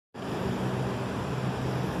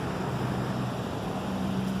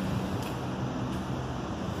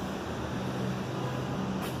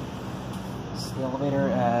the elevator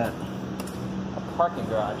at a parking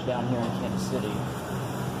garage down here in Kansas City.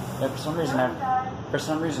 Yeah, for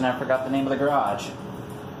some reason I forgot the name of the garage.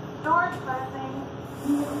 Doors closing.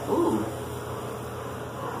 Ooh.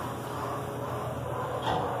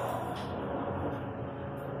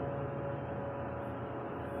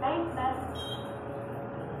 Basement.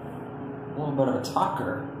 A little bit of a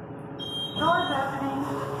talker. Doors opening.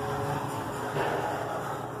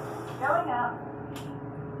 Going up.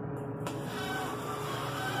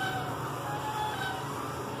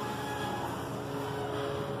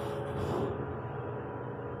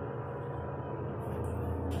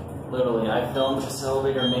 Literally, I've filmed this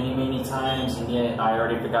elevator many times, and yet I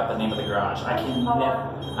already forgot the name of the garage. I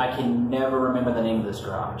can never remember the name of this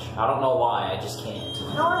garage. I don't know why, I just can't.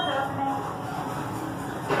 Doors opening.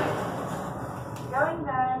 Going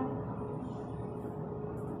down.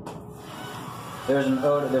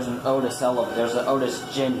 There's an Otis elevator. There's an Otis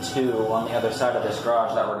Gen 2 on the other side of this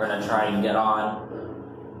garage that we're gonna try and get on.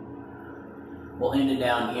 We'll end it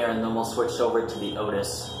down here, and then we'll switch over to the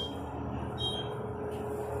Otis.